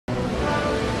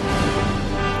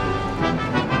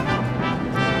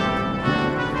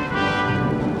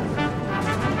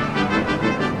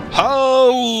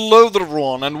Hello there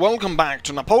everyone, and welcome back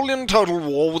to Napoleon Total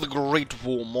War with the Great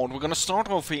War mod. We're gonna start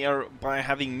off here by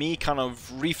having me kind of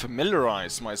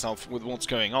refamiliarize myself with what's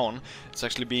going on. It's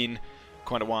actually been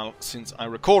quite a while since I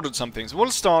recorded something, so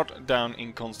we'll start down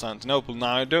in Constantinople.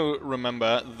 Now, I do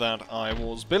remember that I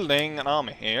was building an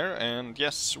army here, and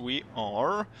yes, we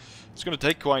are. It's gonna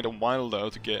take quite a while though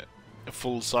to get a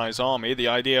full-size army. The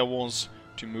idea was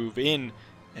to move in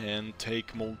and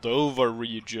take Moldova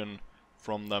region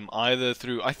from them, either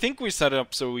through... I think we set it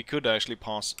up so we could actually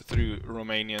pass through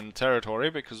Romanian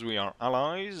territory, because we are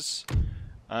allies.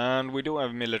 And we do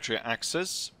have military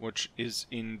access, which is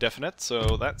indefinite,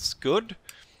 so that's good.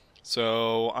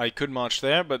 So I could march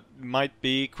there, but might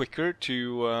be quicker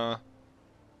to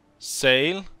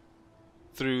sail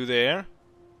through there.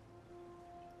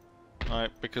 Right,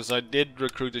 because I did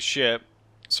recruit a ship,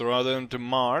 so rather than to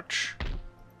march,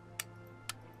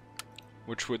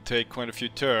 which would take quite a few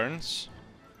turns,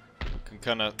 we can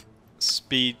kind of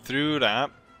speed through that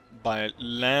by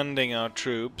landing our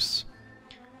troops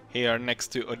here next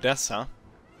to Odessa,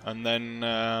 and then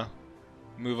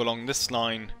move along this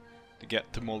line to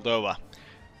get to Moldova.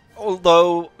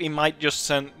 Although he might just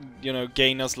send, you know,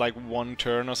 gain us like one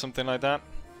turn or something like that.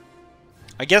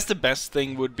 I guess the best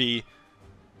thing would be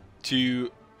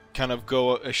to kind of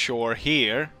go ashore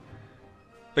here,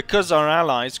 because our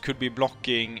allies could be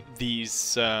blocking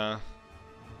these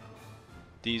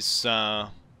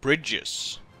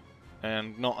bridges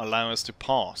and not allow us to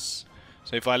pass.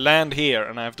 So if I land here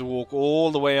and I have to walk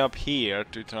all the way up here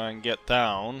to try and get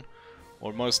down,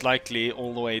 or most likely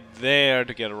all the way there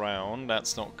to get around,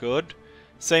 that's not good.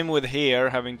 Same with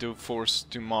here, having to force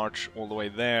to march all the way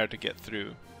there to get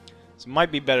through. So it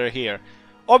might be better here.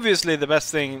 Obviously the best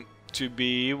thing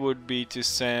would be to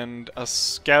send a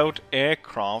scout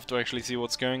aircraft to actually see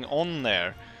what's going on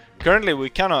there. Currently we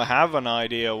cannot have an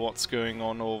idea what's going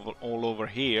on all over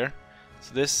here.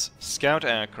 So this scout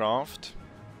aircraft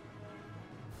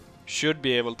should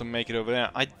be able to make it over there.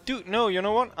 I do know, you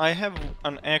know what? I have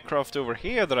an aircraft over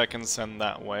here that I can send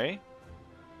that way.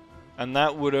 And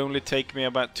that would only take me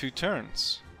about 2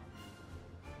 turns.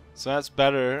 So that's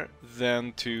better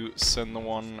than to send the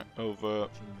one over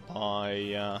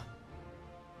by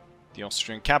the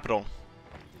Austrian capital.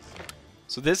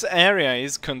 So this area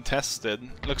is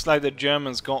contested. Looks like the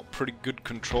Germans got pretty good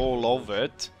control of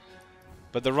it.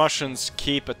 But the Russians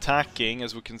keep attacking,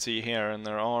 as we can see here, and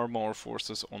there are more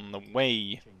forces on the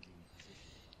way.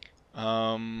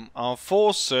 Our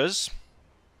forces,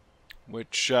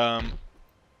 which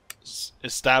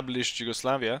established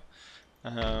Yugoslavia,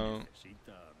 are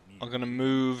gonna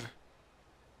move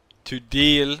to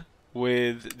deal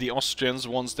with the Austrians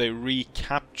once they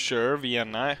recapture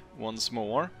Vienna once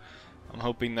more. I'm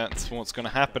hoping that's what's gonna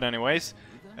happen anyways.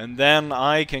 And then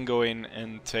I can go in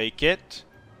and take it.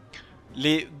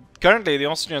 Currently the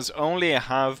Austrians only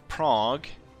have Prague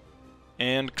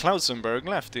and Klausenberg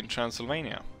left in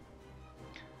Transylvania.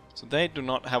 So they do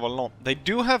not have a lot. They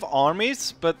do have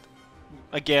armies, but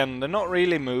again, they're not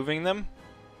really moving them.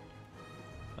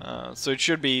 So it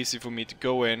should be easy for me to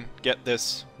go in, get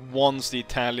this once the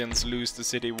Italians lose the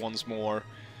city once more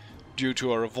due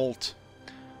to a revolt.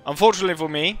 Unfortunately for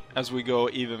me, as we go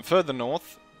even further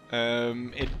north,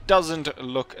 it doesn't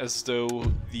look as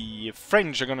though the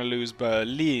French are going to lose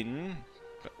Berlin.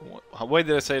 Why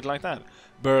did I say it like that?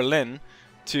 Berlin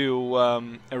to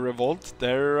a revolt.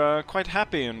 They're quite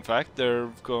happy, in fact.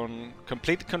 They've gone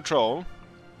complete control.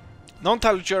 Not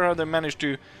entirely sure how they managed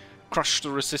to crush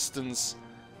the resistance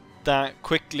that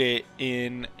quickly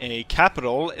in a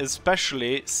capital,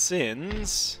 especially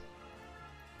since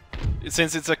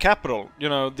it's a capital. You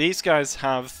know, these guys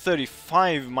have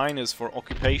 35 minus for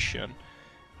occupation.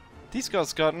 These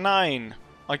guys got 9.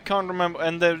 I can't remember.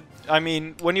 And I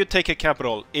mean, when you take a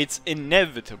capital, it's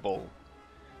inevitable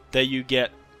that you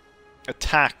get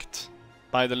attacked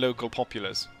by the local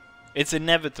populace. It's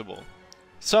inevitable.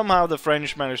 Somehow the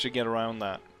French managed to get around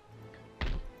that.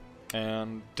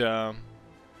 And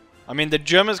I mean, the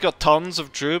Germans got tons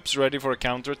of troops ready for a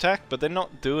counterattack, but they're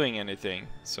not doing anything,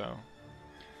 so...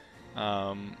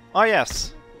 oh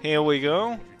yes, here we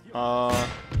go.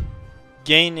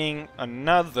 Gaining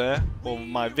another of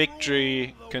my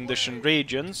victory conditioned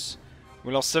regions.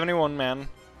 We lost 71 men,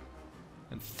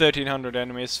 and 1300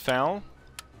 enemies fell.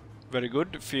 Very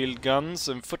good. Field guns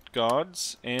and foot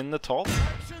guards in the top.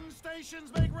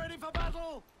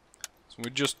 So we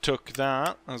just took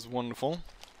that. That's wonderful.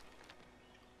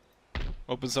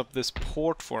 Opens up this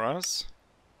port for us.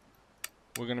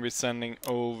 We're going to be sending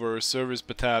over a service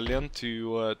battalion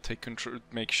to take control,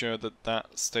 make sure that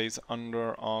that stays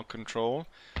under our control.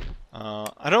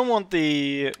 I don't want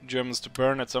the Germans to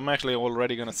burn it, so I'm actually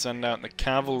already going to send out the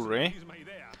cavalry,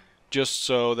 just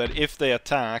so that if they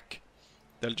attack,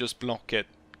 they'll just block it.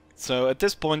 So at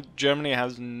this point, Germany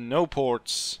has no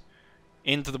ports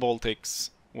into the Baltics,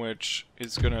 which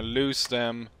is going to lose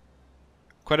them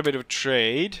quite a bit of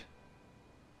trade.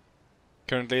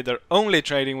 Currently, they're only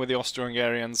trading with the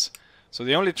Austro-Hungarians, so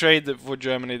the only trade that for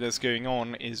Germany that's going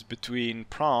on is between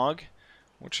Prague,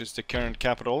 which is the current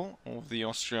capital of the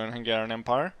Austrian-Hungarian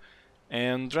Empire,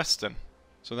 and Dresden.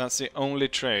 So that's the only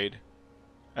trade.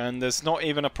 And there's not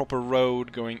even a proper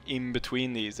road going in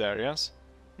between these areas.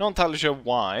 Not entirely sure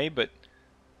why, but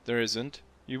there isn't.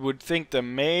 You would think that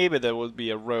maybe there would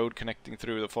be a road connecting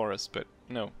through the forest, but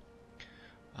no.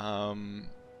 And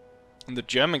the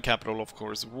German capital, of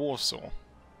course, Warsaw.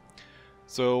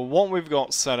 So what we've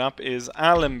got set up is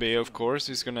Allenby, of course,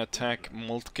 is going to attack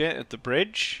Moltke at the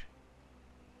bridge.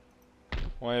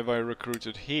 Why have I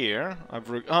recruited here?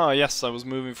 Yes, I was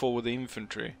moving forward the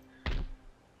infantry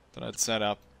that I'd set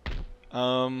up.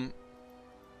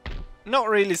 Not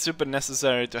really super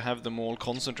necessary to have them all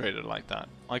concentrated like that.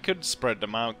 I could spread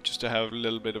them out just to have a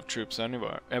little bit of troops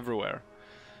everywhere.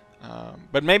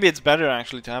 But maybe it's better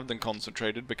actually to have them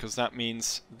concentrated, because that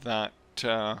means that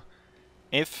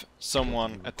if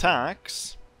someone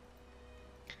attacks,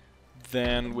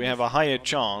 then we have a higher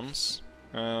chance.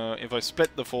 If I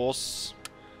split the force,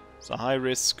 it's a high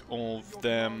risk of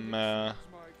them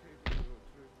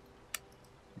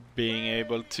being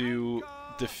able to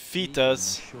defeat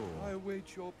us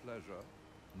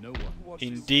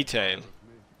in detail.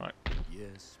 Right.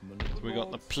 So we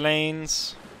got the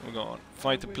planes, we got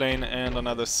fighter plane and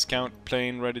another scout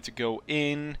plane ready to go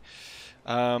in.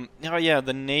 Oh yeah,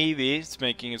 the navy is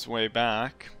making its way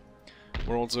back.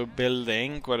 We're also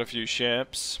building quite a few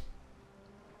ships.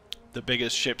 The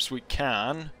biggest ships we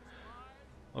can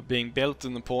are being built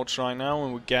in the ports right now,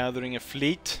 and we're gathering a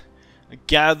fleet. A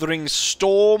gathering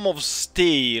storm of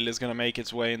steel is going to make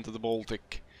its way into the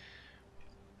Baltic.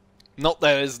 Not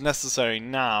that it's necessary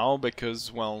now, because,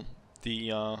 well,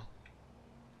 the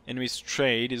enemy's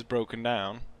trade is broken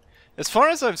down. As far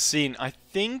as I've seen, I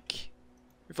think,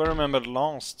 if I remember the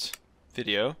last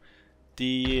video,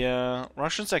 the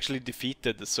Russians actually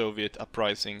defeated the Soviet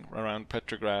uprising around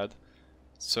Petrograd.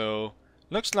 So,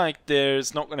 looks like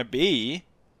there's not going to be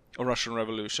a Russian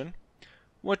revolution,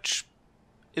 which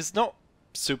is not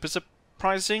super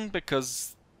surprising,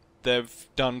 because they've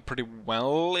done pretty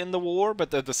well in the war,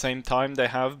 but at the same time they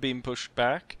have been pushed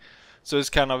back. So it's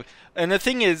kind of... And the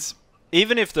thing is,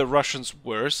 even if the Russians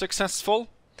were successful,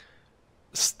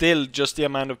 still just the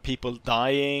amount of people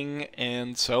dying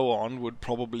and so on would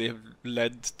probably have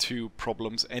led to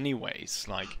problems anyways.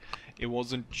 Like, it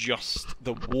wasn't just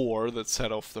the war that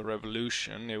set off the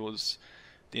revolution, it was...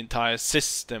 the entire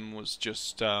system was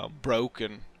just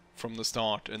broken from the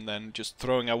start, and then just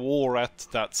throwing a war at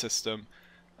that system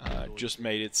just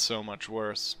made it so much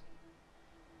worse.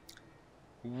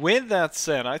 With that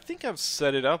said, I think I've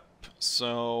set it up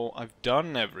so I've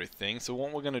done everything. So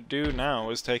what we're gonna do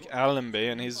now is take Allenby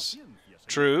and his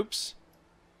troops,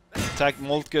 attack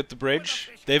Moltke at the bridge.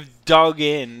 They've dug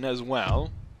in as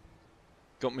well.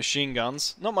 Got machine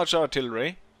guns, not much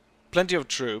artillery, plenty of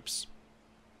troops,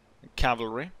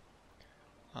 cavalry.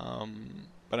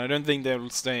 But I don't think they will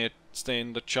stay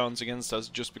in the chance against us,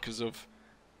 just because of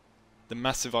the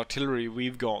massive artillery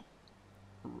we've got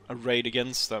arrayed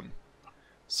against them.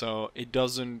 So it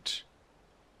doesn't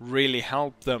really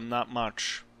help them that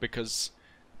much, because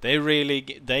they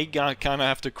kind of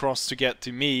have to cross to get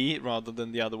to me rather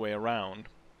than the other way around.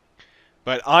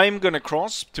 But I'm gonna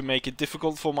cross to make it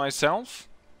difficult for myself,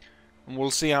 and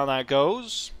we'll see how that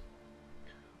goes.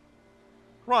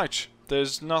 Right.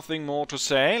 There's nothing more to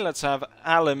say. Let's have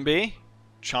Allenby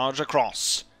charge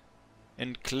across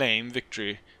and claim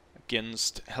victory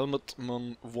against Helmut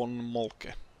von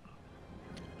Moltke.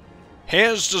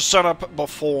 Here's the setup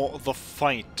before the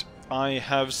fight. I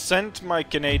have sent my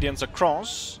Canadians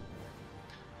across.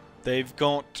 They've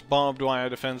got barbed wire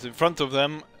defense in front of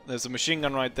them. There's a machine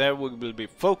gun right there. We will be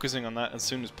focusing on that as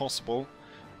soon as possible.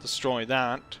 Destroy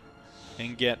that.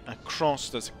 And get across.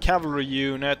 There's a cavalry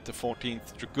unit, the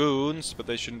 14th Dragoons, but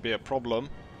they shouldn't be a problem.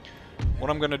 What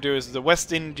I'm going to do is the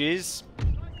West Indies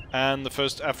and the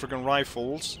 1st African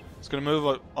Rifles. It's going to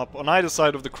move up on either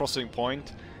side of the crossing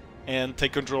point and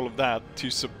take control of that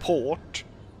to support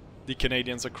the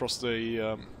Canadians across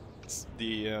the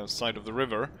side of the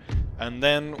river. And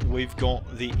then we've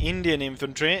got the Indian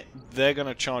infantry. They're going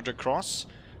to charge across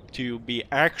to be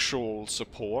actual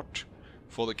support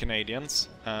for the Canadians,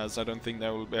 as I don't think they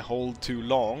will hold too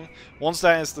long. Once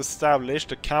that is established,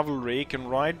 the cavalry can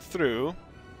ride through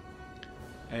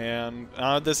And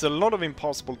there's a lot of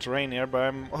impossible terrain here, but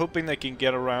I'm hoping they can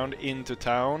get around into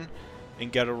town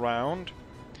and get around.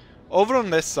 Over on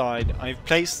this side, I've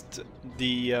placed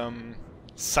the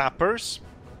sappers.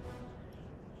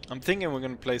 I'm thinking we're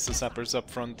going to place the sappers up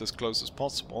front as close as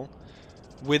possible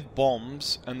with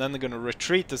bombs, and then they're going to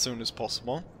retreat as soon as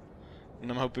possible.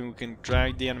 And I'm hoping we can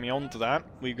drag the enemy onto that.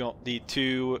 We've got the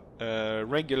 2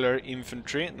 regular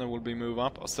infantry, and then we'll be move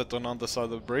up. I'll set on the other side of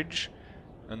the bridge,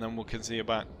 and then we can see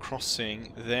about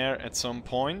crossing there at some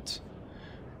point.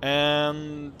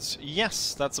 And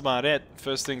yes, that's about it.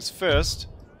 First things first.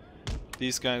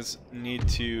 These guys need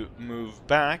to move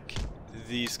back.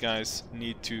 These guys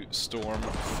need to storm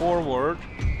forward.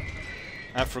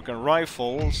 African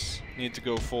Rifles need to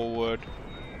go forward.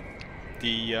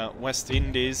 The West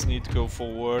Indies need to go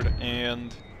forward.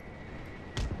 And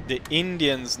the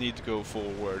Indians need to go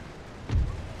forward.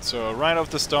 So right off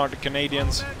the start, the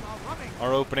Canadians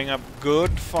are opening up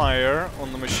good fire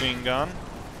on the machine gun.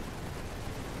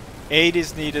 Aid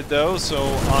is needed though, so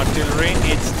artillery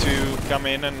needs to come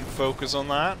in and focus on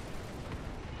that.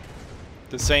 At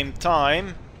the same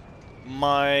time,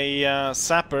 my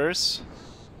sappers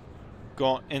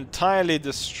got entirely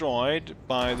destroyed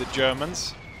by the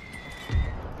Germans.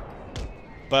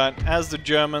 But as the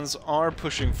Germans are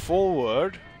pushing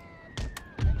forward,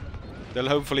 they'll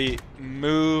hopefully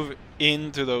move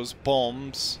into those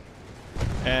bombs,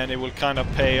 and it will kind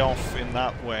of pay off in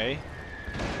that way.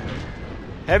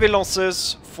 Heavy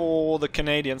losses for the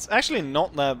Canadians. Actually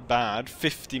not that bad.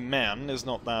 50 men is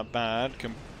not that bad.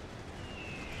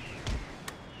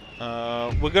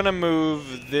 We're gonna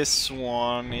move this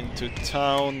one into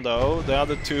town though. The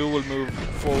other 2 will move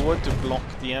forward to block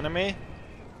the enemy.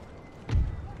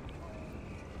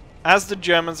 As the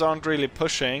Germans aren't really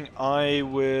pushing, I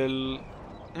will...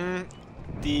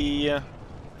 The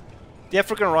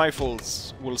African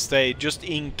Rifles will stay just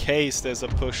in case there's a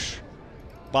push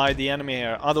by the enemy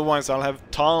here. Otherwise I'll have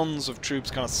tons of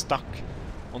troops kind of stuck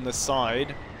on this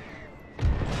side.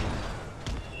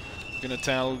 I'm gonna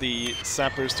tell the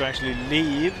sappers to actually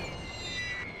leave.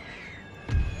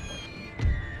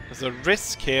 There's a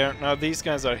risk here. Now these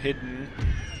guys are hidden.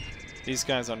 These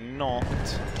guys are not.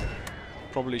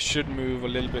 Probably should move a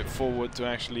little bit forward to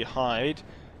actually hide.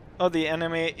 Oh, the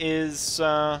enemy is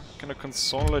kind of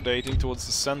consolidating towards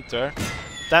the center.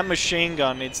 That machine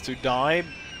gun needs to die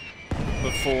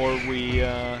before we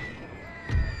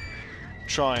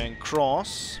try and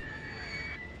cross.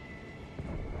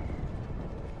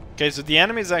 Okay, so the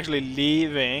enemy is actually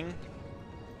leaving.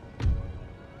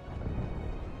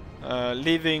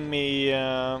 Leaving me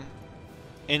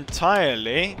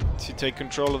entirely to take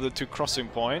control of the 2 crossing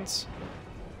points,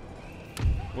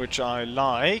 which I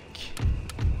like.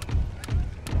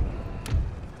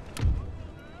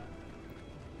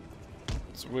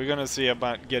 So we're gonna see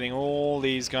about getting all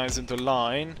these guys into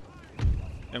line,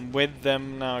 and with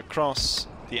them now across,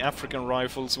 the African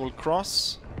Rifles will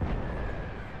cross.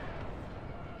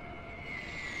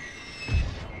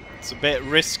 It's a bit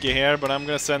risky here, but I'm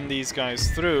gonna send these guys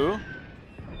through.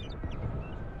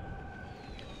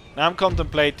 Now I'm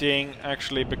contemplating,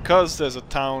 actually, because there's a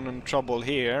town in trouble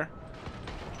here,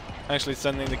 actually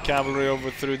sending the cavalry over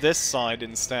through this side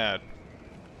instead.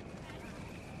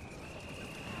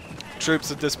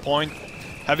 Troops at this point,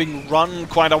 having run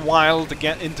quite a while to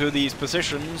get into these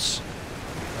positions,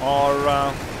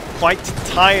 are quite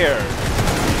tired.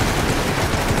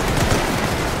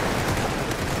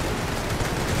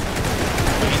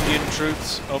 The Indian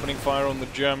troops opening fire on the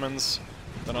Germans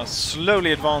that are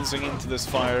slowly advancing into this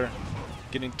fire,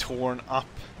 getting torn up.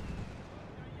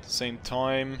 At the same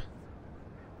time,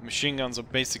 machine guns are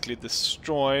basically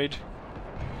destroyed,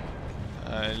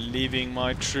 leaving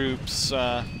my troops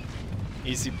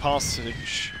easy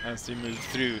passage as they move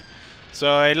through.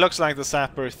 So it looks like the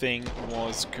sapper thing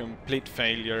was complete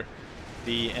failure.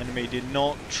 The enemy did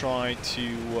not try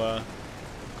to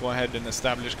go ahead and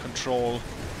establish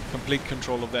complete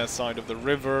control of their side of the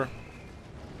river.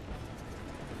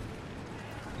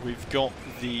 We've got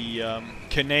the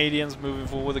Canadians moving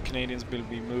forward. The Canadians will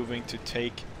be moving to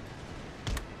take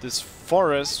this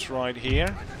forest right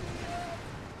here.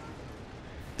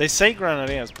 They say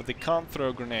grenadiers, but they can't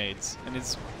throw grenades, and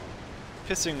it's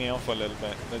pissing me off a little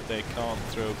bit that they can't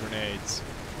throw grenades,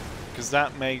 because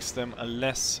that makes them a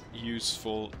less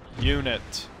useful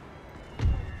unit.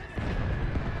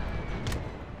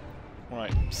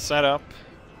 Right, set up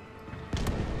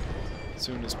as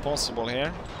soon as possible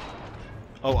here.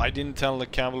 Oh, I didn't tell the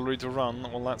cavalry to run.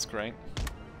 Well, that's great.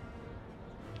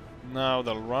 Now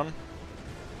they'll run.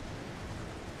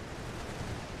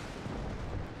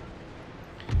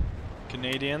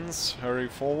 Canadians, hurry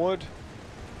forward.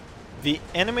 The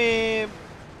enemy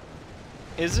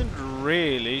isn't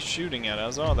really shooting at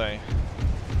us, are they?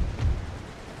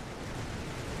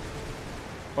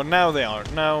 Well, now they are.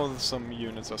 Now some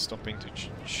units are stopping to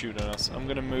shoot at us. I'm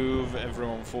gonna move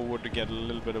everyone forward to get a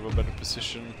little bit of a better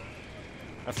position.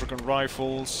 African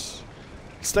rifles.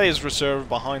 Stay as reserve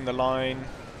behind the line.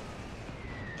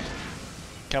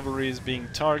 Cavalry is being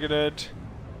targeted.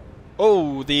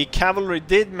 Oh, the cavalry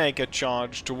did make a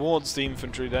charge towards the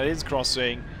infantry that is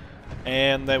crossing.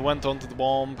 And they went onto the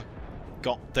bomb.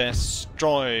 Got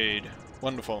destroyed.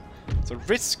 Wonderful. So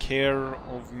risk here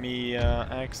of me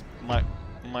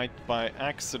might by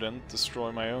accident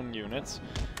destroy my own units.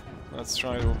 Let's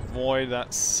try to avoid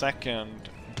that second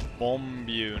bomb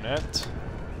unit.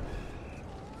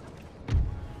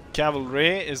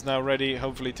 Cavalry is now ready,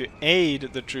 hopefully, to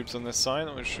aid the troops on this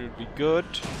side, which should be good.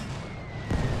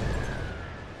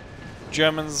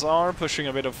 Germans are pushing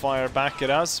a bit of fire back at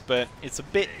us, but it's a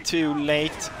bit too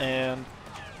late and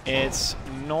it's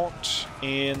not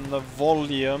in the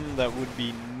volume that would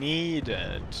be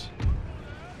needed.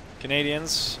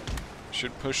 Canadians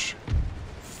should push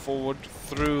forward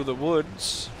through the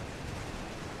woods.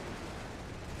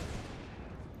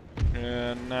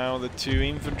 And now the two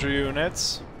infantry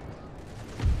units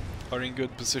are in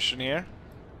good position here.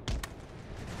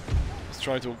 Let's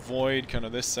try to avoid kind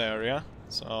of this area.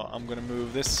 So I'm gonna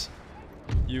move this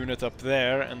unit up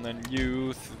there and then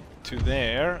you to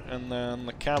there, and then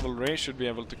the cavalry should be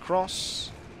able to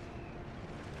cross.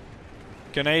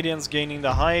 Canadians gaining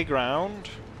the high ground,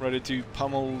 ready to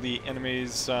pummel the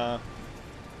enemy's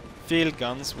field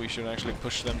guns. We should actually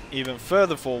push them even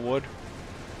further forward.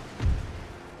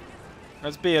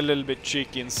 Let's be a little bit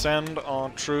cheeky and send our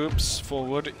troops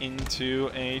forward into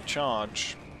a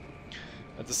charge.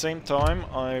 At the same time,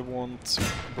 I want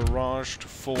barrage to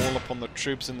fall upon the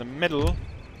troops in the middle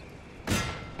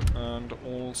and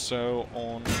also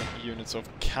on units of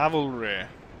cavalry.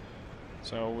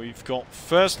 So we've got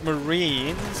first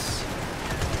Marines,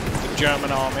 the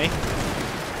German army,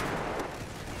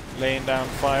 laying down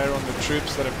fire on the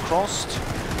troops that have crossed.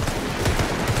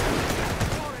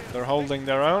 They're holding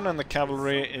their own and the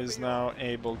cavalry is now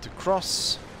able to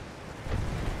cross.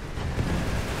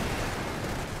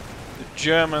 The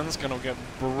Germans kind of get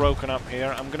broken up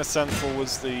here. I'm gonna send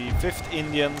forwards the 5th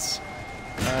Indians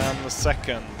and the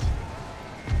 2nd.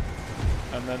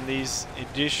 And then these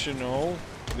additional,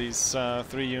 these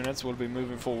 3 units will be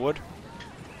moving forward.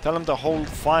 Tell them to hold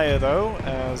fire though,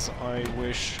 as I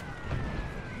wish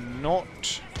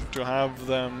not to have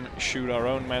them shoot our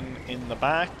own men in the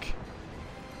back.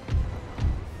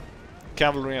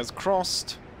 Cavalry has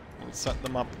crossed. We'll set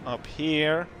them up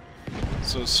here.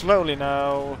 So slowly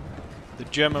now, the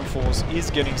German force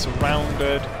is getting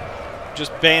surrounded.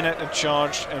 Just bayonet and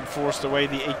charged and forced away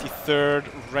the 83rd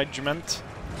Regiment.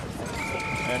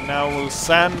 And now we'll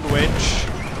sandwich.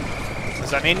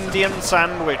 It's an Indian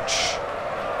sandwich.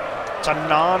 It's a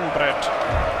naan bread.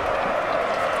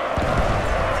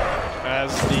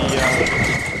 As the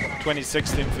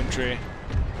 26th Infantry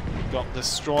got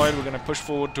destroyed, we're going to push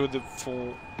forward to the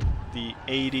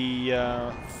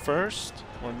 81st.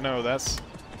 Or no, that's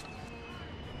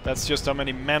just how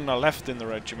many men are left in the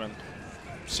regiment.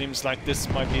 Seems like this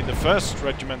might be the 1st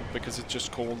regiment because it's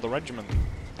just called the regiment.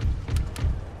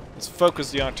 Let's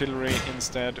focus the artillery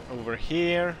instead over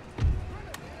here.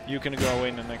 You can go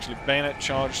in and actually bayonet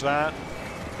charge that.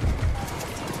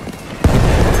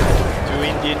 2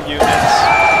 Indian units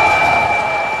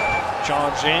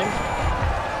charge in.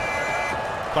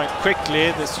 Quite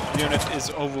quickly, this unit is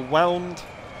overwhelmed.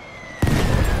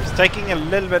 It's taking a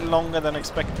little bit longer than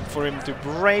expected for him to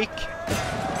break.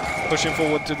 Pushing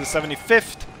forward to the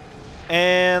 75th.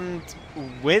 And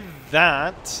with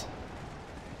that,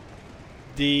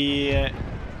 the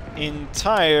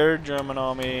entire German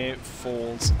army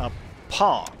falls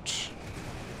apart.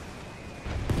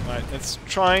 Right, let's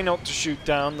try not to shoot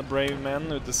down the brave men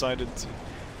who decided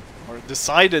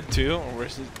to, or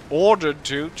was ordered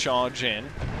to charge in.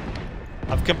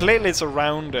 I've completely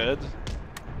surrounded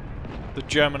the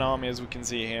German army, as we can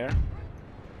see here.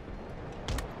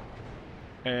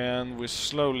 And we're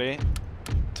slowly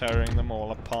tearing them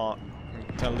all apart.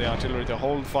 Tell the artillery to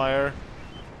hold fire.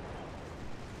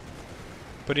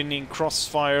 Putting in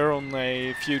crossfire on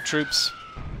a few troops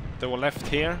that were left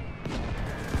here.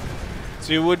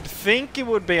 So you would think it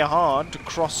would be hard to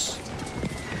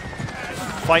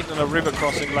fight on a river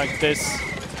crossing like this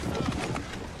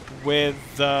with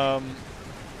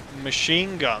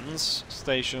machine guns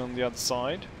stationed on the other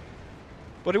side,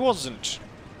 but it wasn't.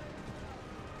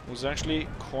 It was actually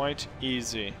quite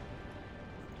easy.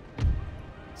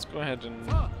 Let's go ahead and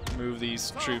move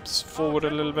these troops forward a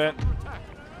little bit.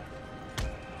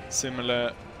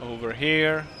 Similar over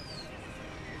here.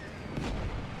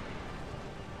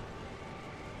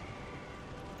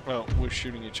 Well, we're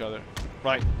shooting each other.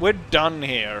 Right, we're done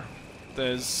here.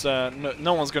 There's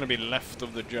no one's going to be left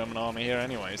of the German army here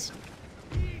anyways.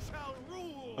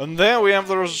 And there we have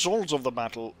the results of the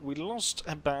battle. We lost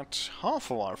about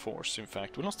half of our force, in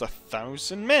fact. We lost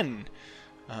 1,000 men.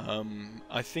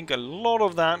 I think a lot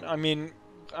of that, I mean,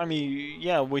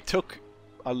 yeah, we took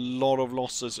a lot of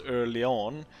losses early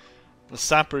on. The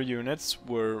sapper units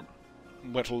were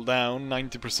whittled down.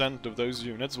 90% of those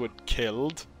units were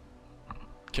killed.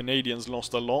 Canadians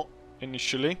lost a lot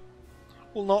initially.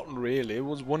 Well, not really. It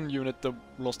was one unit that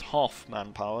lost half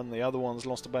manpower, and the other ones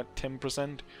lost about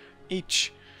 10%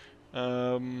 each.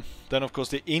 Then, of course,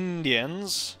 the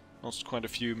Indians lost quite a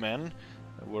few men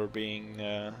that were being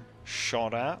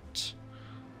shot at,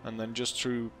 and then just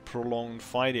through prolonged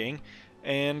fighting.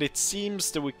 And it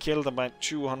seems that we killed about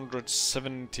 300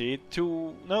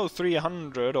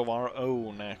 of our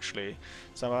own, actually.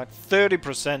 So about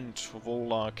 30% of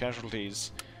all our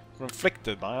casualties were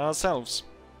inflicted by ourselves.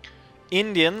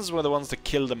 Indians were the ones that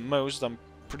killed the most. I'm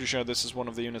pretty sure this is one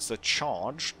of the units that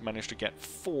charged. Managed to get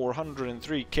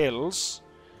 403 kills.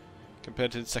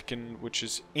 Compared to the second, which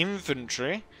is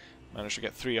infantry. Managed to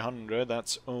get 300.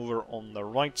 That's over on the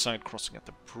right side, crossing at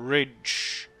the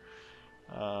bridge.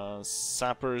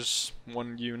 Sappers,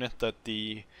 one unit that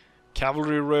the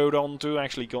cavalry rode onto,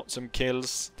 actually got some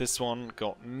kills. This one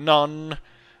got none,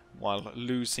 while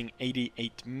losing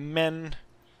 88 men.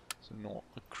 So not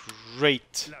a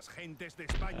great,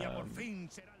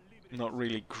 not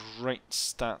really great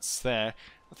stats there.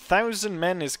 1,000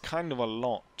 men is kind of a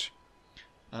lot.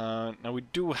 Now we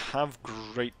do have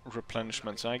great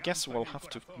replenishment, so I guess we'll have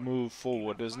to move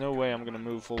forward. There's no way I'm going to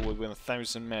move forward with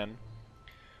 1,000 men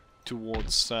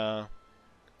towards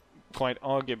quite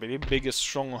arguably biggest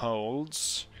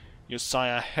strongholds.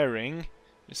 Josiah Herring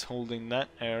is holding that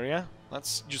area.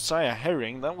 That's Josiah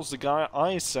Herring. That was the guy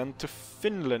I sent to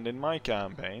Finland in my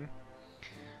campaign.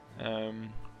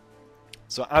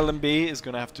 So Allenby is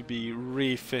going to have to be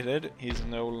refitted. He's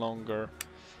no longer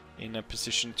in a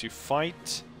position to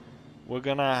fight. We're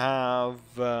going to have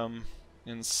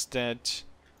instead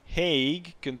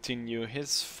Haig continue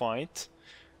his fight.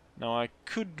 Now I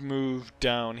could move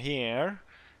down here,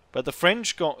 but the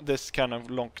French got this kind of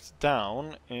locked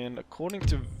down, and according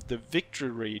to the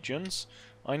victory regions,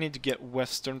 I need to get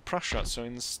Western Prussia. So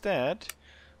instead,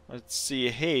 let's see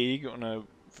Haig on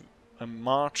a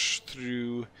march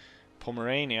through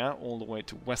Pomerania all the way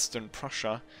to Western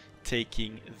Prussia,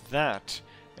 taking that,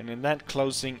 and in that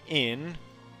closing in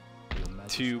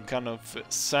to kind of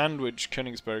sandwich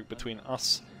Königsberg between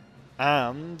us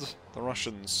and the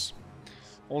Russians.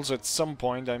 Also, at some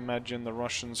point, I imagine the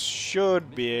Russians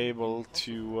should be able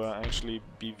to actually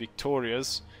be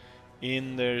victorious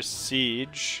in their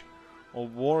siege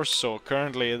of Warsaw.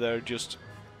 Currently, they're just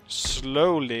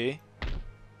slowly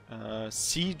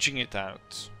sieging it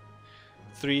out.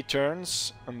 3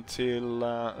 turns until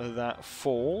that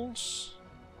falls.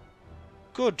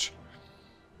 Good.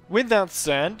 With that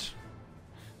said,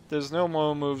 there's no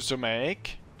more moves to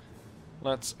make.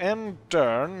 Let's end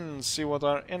turn and see what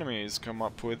our enemies come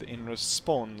up with in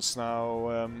response.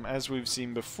 Now, as we've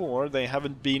seen before, they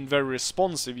haven't been very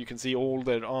responsive. You can see all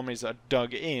their armies are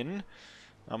dug in.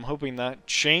 I'm hoping that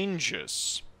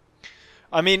changes.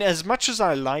 I mean, as much as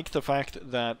I like the fact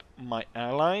that my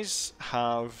allies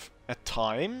have, at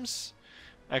times,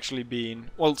 actually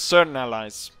been... Well, certain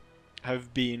allies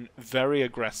have been very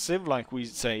aggressive, like we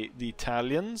say the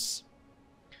Italians.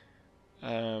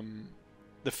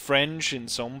 The French in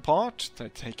some part, they're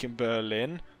taking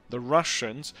Berlin. The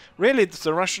Russians, really it's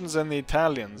the Russians and the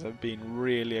Italians have been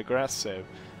really aggressive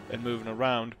and moving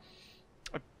around.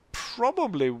 I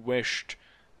probably wished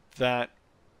that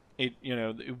it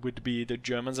would be the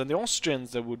Germans and the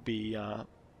Austrians that would be,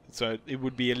 so it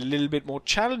would be a little bit more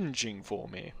challenging for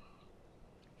me.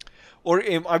 Or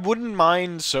I wouldn't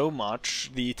mind so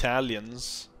much the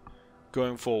Italians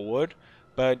going forward,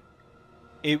 but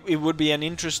it would be an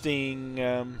interesting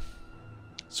it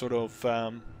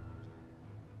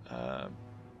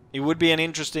would be an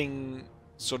interesting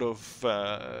sort of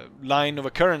line of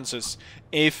occurrences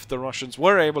if the Russians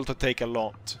were able to take a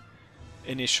lot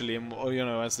initially, or, you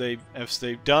know, as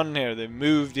they've done here. They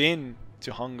moved in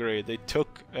to Hungary. They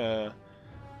took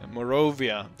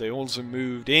Moravia. They also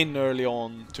moved in early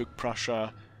on, took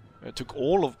Prussia, took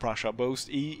all of Prussia, both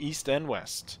east and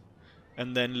west,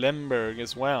 and then Lemberg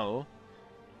as well.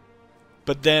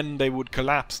 But then they would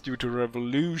collapse due to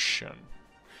revolution.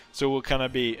 So it would kind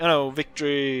of be, you know,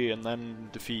 victory and then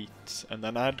defeat, and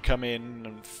then I'd come in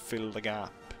and fill the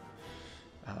gap.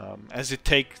 As it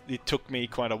took me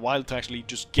quite a while to actually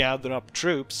just gather up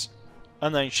troops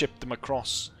and then ship them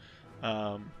across.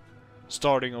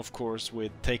 Starting, of course,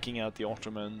 with taking out the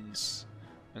Ottomans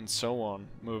and so on,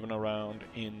 moving around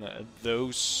in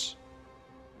those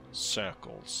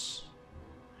circles.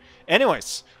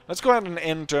 Anyways, let's go ahead and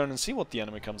end turn and see what the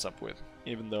enemy comes up with,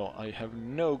 even though I have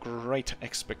no great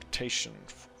expectation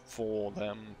for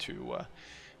them to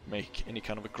make any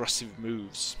kind of aggressive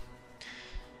moves.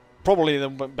 Probably the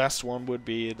best one would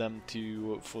be them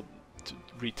to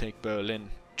retake Berlin,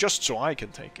 just so I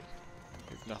can take it,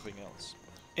 if nothing else.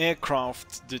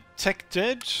 Aircraft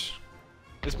detected.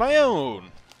 It's my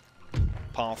own.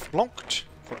 Path blocked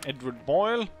for Edward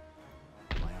Boyle.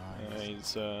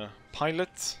 He's a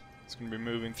pilot. He's going to be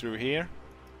moving through here.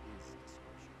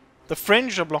 The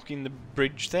French are blocking the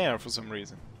bridge there for some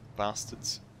reason.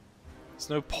 Bastards. There's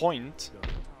no point.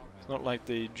 It's not like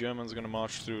the Germans are going to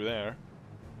march through there.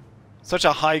 Such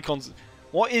a high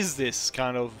what is this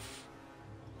kind of...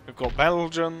 We've got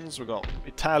Belgians, we've got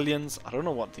Italians. I don't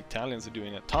know what the Italians are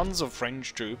doing there. Tons of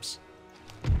French troops.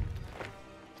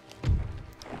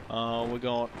 We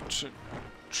got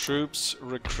troops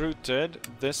recruited.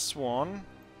 This one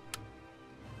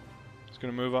is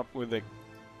going to move up with to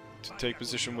take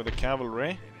position with the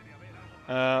cavalry.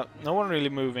 No one really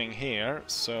moving here,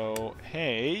 so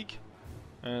Haig,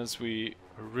 as we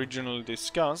originally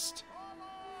discussed,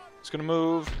 is going to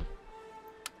move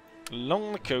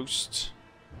along the coast.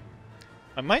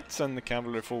 I might send the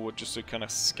cavalry forward just to kind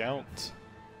of scout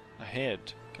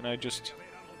ahead. Can I just...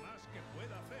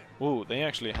 Oh, they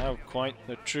actually have quite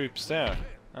the troops there.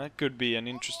 That could be an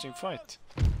interesting fight.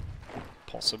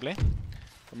 Possibly.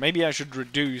 Or maybe I should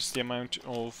reduce the amount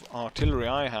of artillery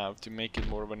I have to make it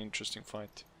more of an interesting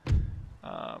fight.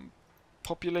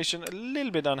 Population a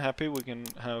little bit unhappy. We can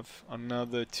have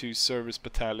another 2 service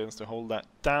battalions to hold that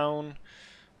down.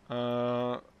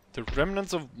 The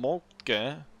remnants of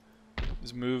Moltke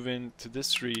is moving to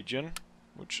this region,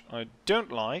 which I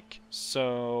don't like.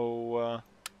 So,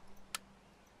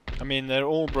 I mean, they're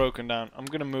all broken down. I'm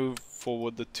gonna move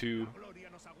forward the 2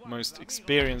 most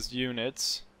experienced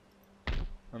units,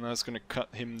 and that's gonna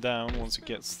cut him down once he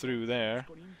gets through there.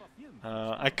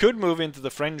 I could move into the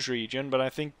French region, but I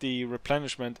think the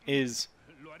replenishment is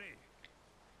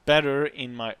better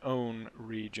in my own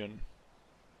region.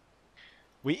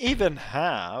 We even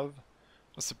have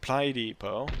a supply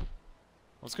depot.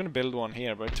 I was going to build one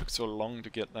here, but it took so long to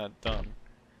get that done.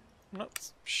 I'm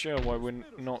not sure why we're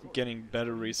not getting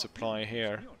better resupply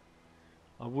here.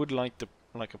 I would like a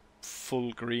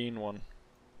full green one.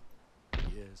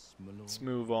 Let's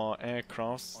move our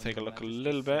aircrafts, take a look a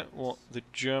little bit what the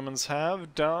Germans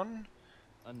have done,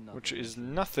 which is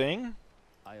nothing.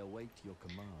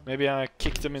 Maybe I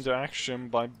kick them into action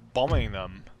by bombing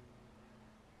them.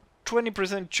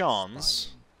 20%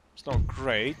 chance. It's not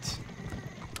great,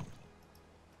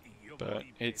 but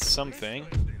it's something.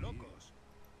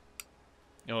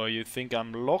 Oh, you think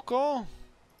I'm loco?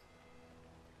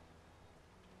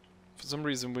 For some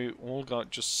reason we all got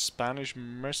just Spanish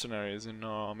mercenaries in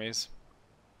our armies.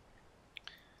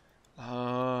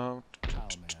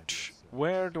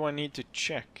 Where do I need to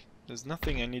check? There's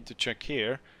nothing I need to check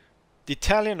here. The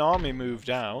Italian army moved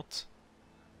out.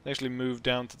 They actually moved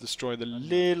down to destroy the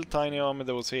little tiny army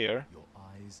that was here.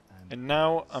 And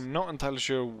now I'm not entirely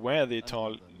sure where the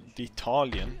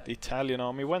Italian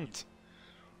army went.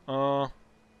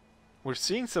 We're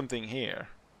seeing something here.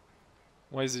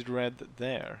 Why is it red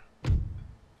there?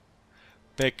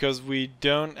 Because we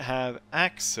don't have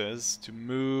access to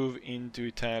move into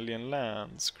Italian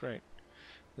lands. Great.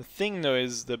 The thing though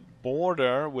is the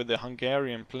border with the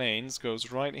Hungarian plains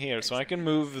goes right here, so I can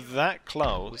move that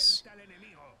close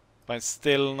by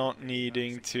still not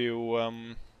needing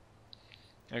to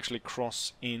actually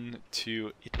cross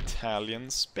into Italian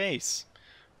space.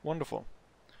 Wonderful.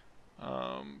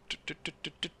 I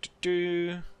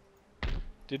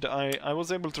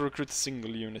was able to recruit a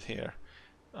single unit here.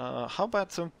 How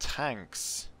about some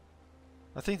tanks?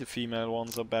 I think the female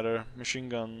ones are better. Machine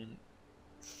gun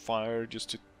fire just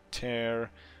to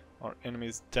tear our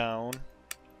enemies down.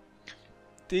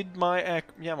 Did my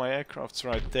my aircraft's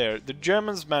right there. The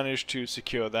Germans managed to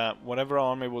secure that. Whatever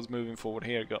army was moving forward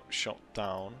here got shot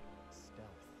down.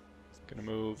 Gonna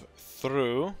move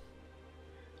through.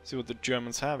 See what the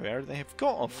Germans have here. They have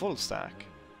got a full stack.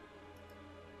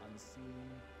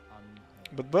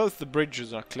 But both the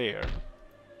bridges are clear.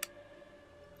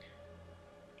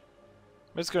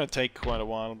 It's going to take quite a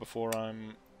while before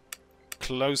I'm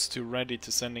close to ready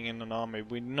to sending in an army.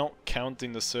 We're not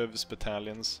counting the service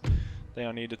battalions. They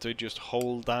are needed to just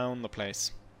hold down the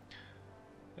place.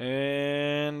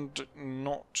 And And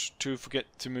not to forget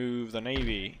to move the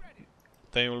navy.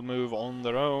 They will move on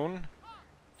their own.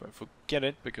 If I forget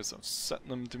it, because I've set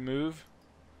them to move.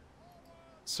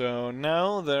 So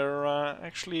now they're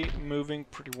actually moving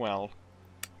pretty well.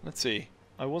 Let's see.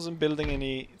 I wasn't building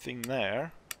anything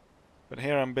there, but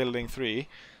here I'm building 3.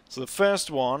 So the first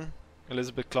one,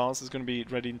 Elizabeth class, is going to be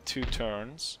ready in 2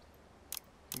 turns.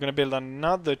 I'm going to build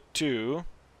another 2.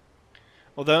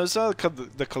 Well, those are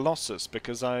the Colossus,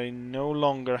 because I no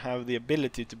longer have the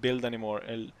ability to build any more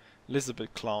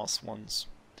Elizabeth class ones.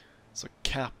 So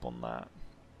cap on that.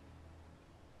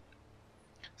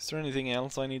 Is there anything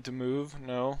else I need to move?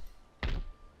 No.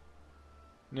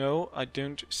 No, I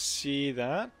don't see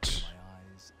that.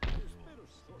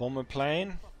 Bomber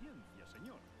plane.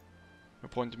 No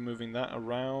point in moving that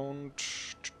around.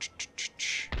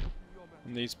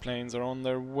 And these planes are on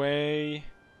their way.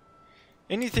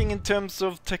 Anything in terms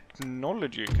of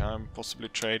technology can I possibly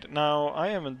trade? Now, I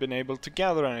haven't been able to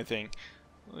gather anything.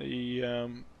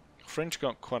 The French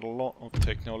got quite a lot of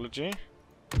technology.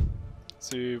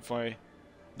 See if I...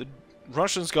 The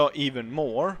Russians got even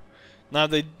more. Now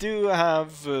they do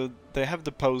have... they have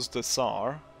deposed the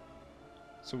Tsar.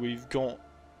 So we've got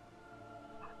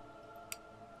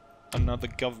another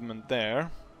government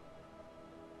there.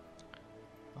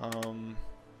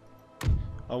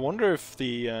 I wonder if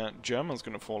the German's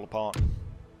gonna fall apart.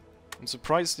 I'm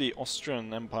surprised the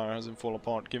Austrian Empire hasn't fallen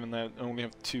apart, given they only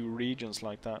have 2 regions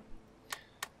like that.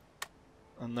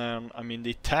 And then, I mean, the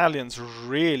Italians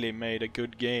really made a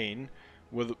good gain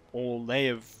with all they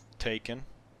have taken.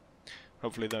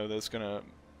 Hopefully, though, that's gonna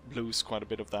lose quite a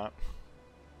bit of that.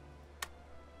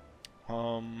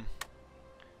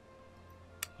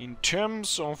 In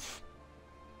terms of...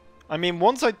 I mean,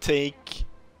 once I take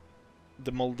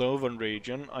the Moldovan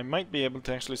region, I might be able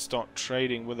to actually start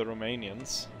trading with the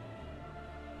Romanians.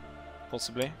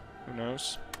 Possibly. Who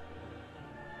knows?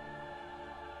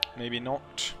 Maybe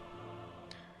not.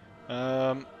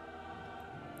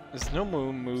 There's no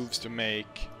more moves to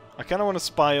make. I kind of want to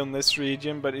spy on this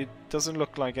region, but it doesn't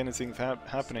look like anything's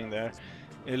happening there.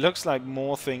 It looks like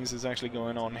more things is actually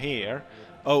going on here.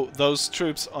 Oh, those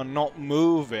troops are not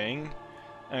moving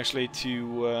actually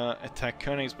to attack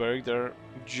Königsberg. They're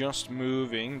just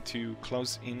moving to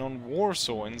close in on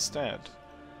Warsaw instead.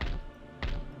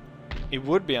 It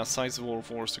would be a sizable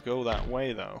force to go that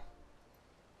way, though.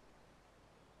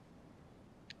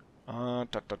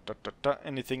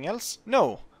 Anything else?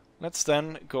 No! Let's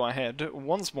then go ahead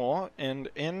once more and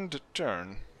end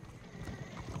turn.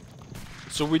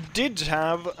 So we did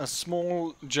have a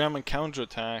small German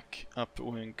counterattack up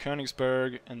in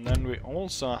Königsberg, and then we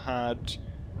also had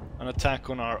an attack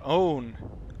on our own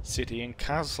city in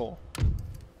Kassel.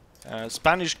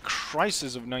 Spanish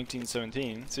crisis of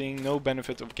 1917, seeing no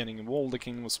benefit of getting involved, the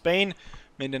Kingdom of Spain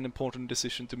made an important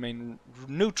decision to remain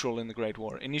neutral in the Great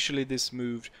War. Initially, this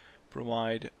move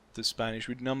provided the Spanish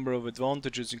with a number of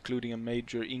advantages, including a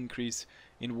major increase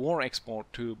in war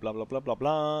export to blah blah blah blah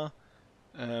blah.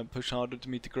 Push harder to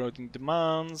meet the growing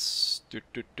demands.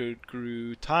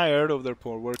 Grew tired of their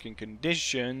poor working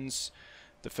conditions.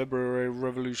 The February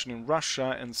Revolution in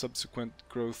Russia and subsequent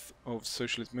growth of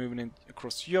socialist movement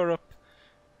across Europe.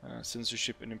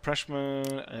 Censorship and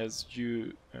impressment as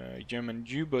German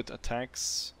U-boat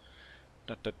attacks.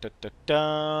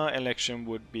 Election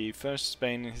would be first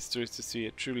Spain in history to see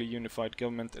a truly unified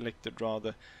government elected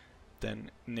rather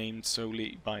than named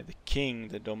solely by the king.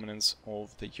 The dominance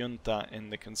of the junta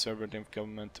and the conservative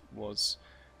government was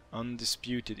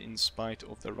undisputed in spite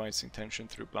of the rising tension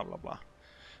through blah blah blah.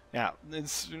 Yeah,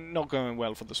 it's not going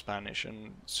well for the Spanish,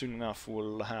 and soon enough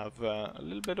we'll have a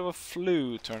little bit of a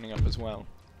flu turning up as well.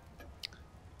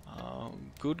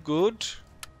 Good.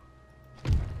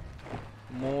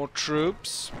 More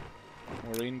troops.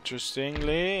 More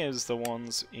interestingly is the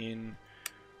ones in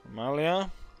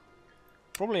Romalia.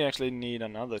 Probably actually need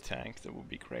another tank. That would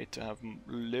be great to have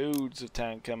loads of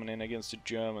tank coming in against the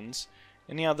Germans.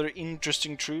 Any other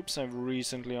interesting troops I've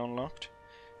recently unlocked?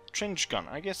 Trench gun.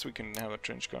 I guess we can have a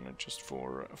trench gunner just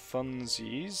for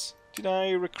funsies. Did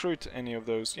I recruit any of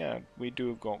those? Yeah, we do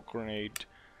have got grenade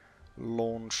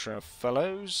launcher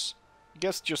fellows. I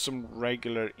guess just some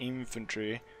regular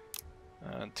infantry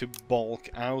to bulk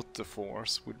out the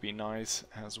force would be nice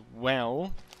as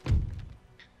well.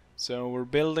 So we're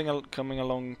building, coming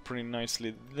along pretty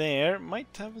nicely there.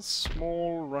 Might have a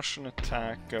small Russian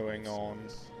attack going on.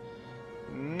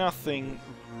 Nothing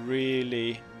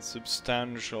really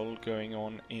substantial going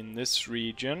on in this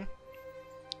region.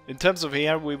 In terms of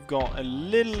here, we've got a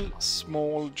little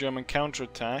small German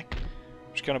counterattack,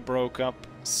 which kind of broke up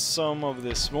some of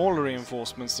the smaller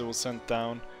reinforcements that were sent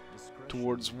down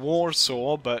towards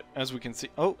Warsaw, but as we can see...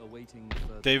 Oh!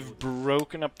 They've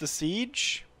broken up the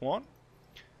siege? What?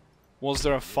 Was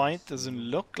there a fight? Doesn't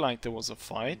look like there was a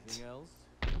fight.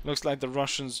 Looks like the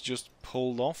Russians just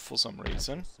pulled off for some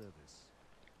reason.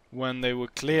 When they were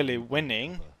clearly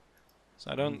winning.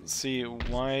 So I don't see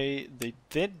why they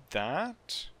did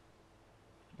that.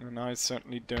 And I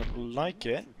certainly don't like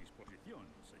it.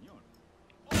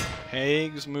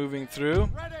 Haig's moving through,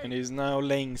 and he's now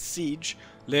laying siege.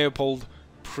 Leopold,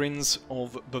 Prince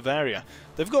of Bavaria.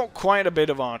 They've got quite a bit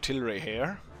of artillery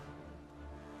here.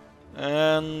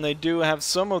 And they do have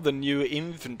some of the new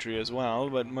infantry as well,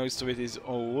 but most of it is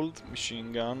old.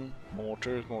 Machine gun,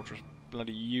 mortars. Mortars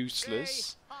bloody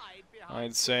useless,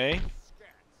 I'd say.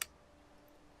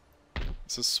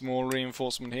 It's a small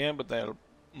reinforcement here, but they'll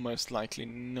most likely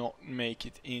not make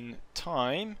it in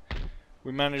time.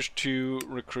 We managed to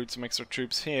recruit some extra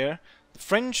troops here. The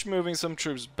French moving some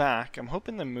troops back. I'm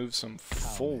hoping they move some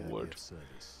forward.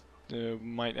 They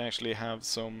might actually have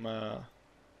some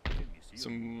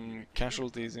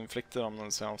casualties inflicted on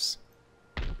themselves.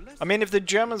 I mean, if the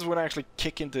Germans would actually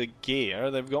kick into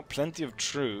gear, they've got plenty of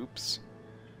troops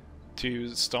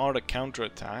to start a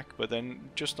counterattack, but they're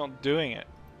just not doing it.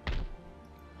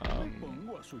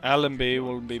 Allenby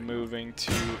will be moving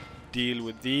to deal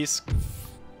with these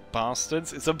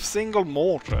bastards. It's a single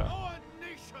mortar.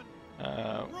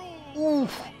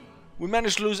 Oof! We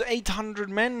managed to lose 800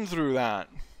 men through that,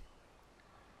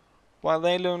 while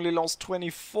they only lost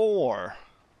 24.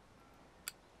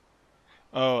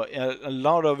 Oh, a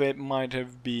lot of it might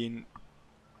have been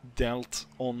dealt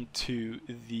onto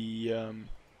the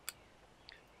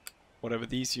whatever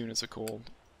these units are called,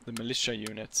 the militia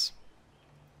units.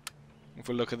 If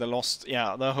we look at the lost,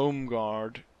 yeah, the Home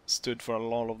Guard stood for a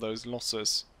lot of those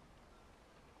losses.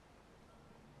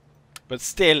 But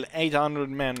still, 800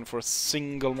 men for a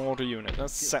single mortar unit. That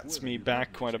sets me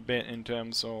back quite a bit in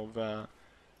terms of the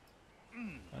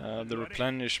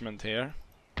replenishment here.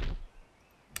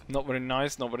 Not very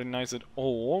nice at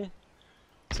all.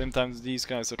 Sometimes these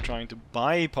guys are trying to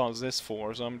bypass this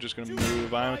force, so I'm just going to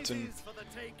move out and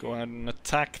go ahead and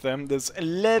attack them. There's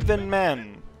 11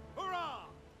 men.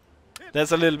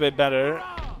 That's a little bit better.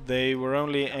 They were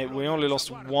we only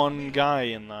lost one guy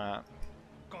in that.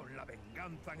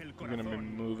 We're going to be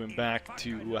moving back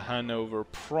to Hanover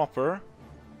proper.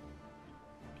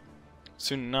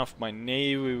 Soon enough, my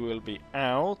navy will be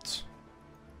out.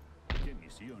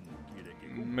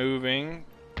 Moving.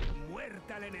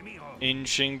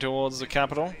 Inching towards the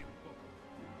capital.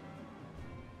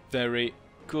 Very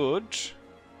good.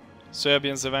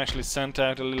 Serbians have actually sent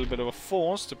out a little bit of a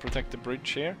force to protect the bridge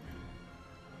here.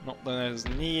 Not that it is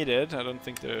needed. I don't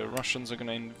think the Russians are going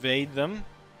to invade them.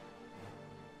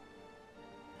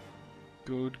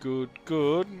 Good, good,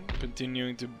 good.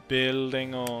 Continuing to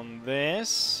building on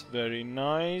this. Very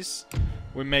nice.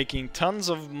 We're making tons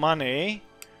of money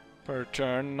per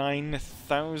turn.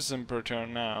 9,000 per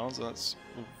turn now. So that's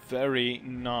very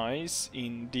nice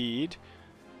indeed.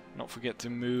 Not forget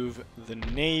to move the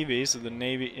navy. So the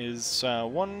navy is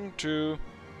 1, 2,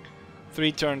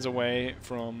 3 turns away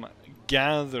from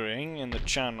gathering in the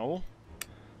channel.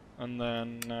 And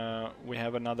then we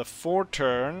have another 4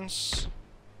 turns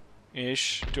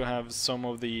ish to have some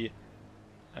of the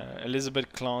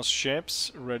Elizabeth class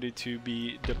ships ready to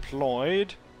be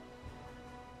deployed.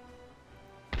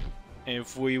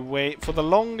 If we wait for the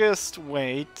longest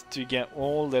wait to get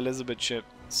all the Elizabeth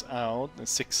ships out,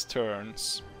 6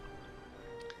 turns,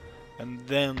 and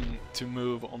then to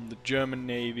move on the German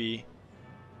navy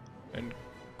and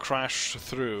crash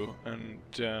through. And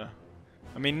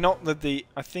I mean, not that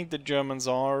I think the Germans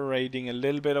are raiding a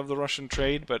little bit of the Russian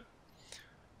trade, but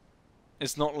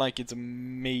it's not like it's a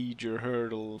major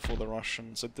hurdle for the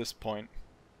Russians at this point.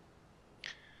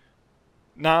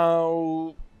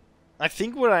 Now, I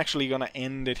think we're actually gonna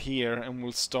end it here, and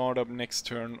we'll start up next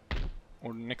turn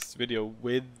or next video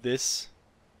with this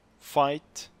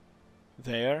fight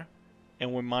there,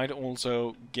 and we might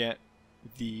also get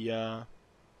the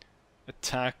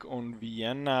attack on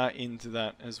Vienna into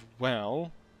that as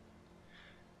well.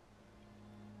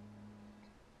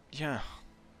 Yeah,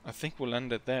 I think we'll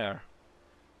end it there.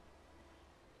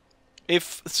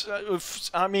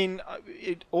 I mean,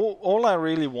 all I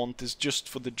really want is just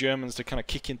for the Germans to kind of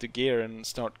kick into gear and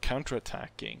start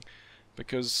counterattacking,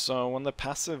 because when they're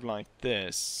passive like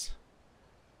this,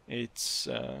 it's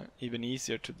even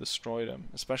easier to destroy them,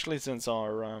 especially since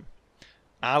our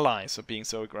allies are being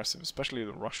so aggressive, especially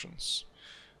the Russians.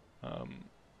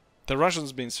 The Russians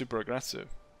have been super aggressive.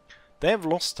 They have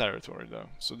lost territory though,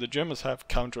 so the Germans have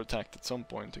counterattacked at some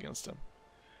point against them.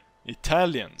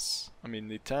 Italians. I mean,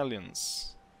 the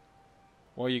Italians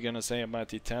What are you gonna say about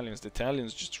the Italians? The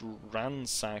Italians just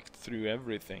ransacked through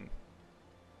everything.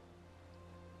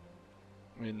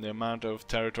 In the amount of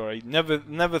territory.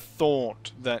 Never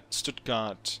thought that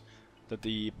Stuttgart, that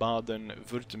the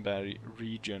Baden-Württemberg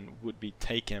region would be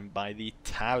taken by the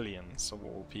Italians of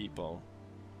all people.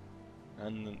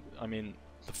 And I mean,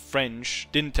 the French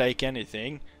didn't take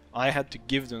anything. I had to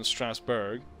give them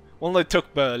Strasbourg. Well, they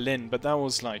took Berlin, but that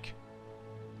was like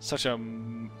such a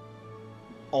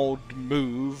odd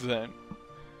move that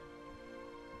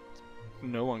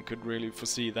no one could really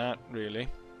foresee that, really.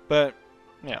 But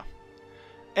yeah.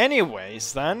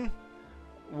 Anyways, then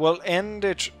we'll end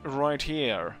it right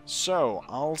here. So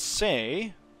I'll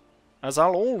say, as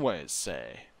I'll always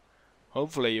say,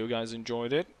 hopefully you guys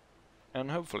enjoyed it,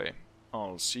 and hopefully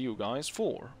I'll see you guys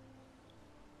for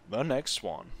the next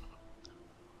one.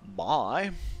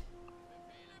 Bye.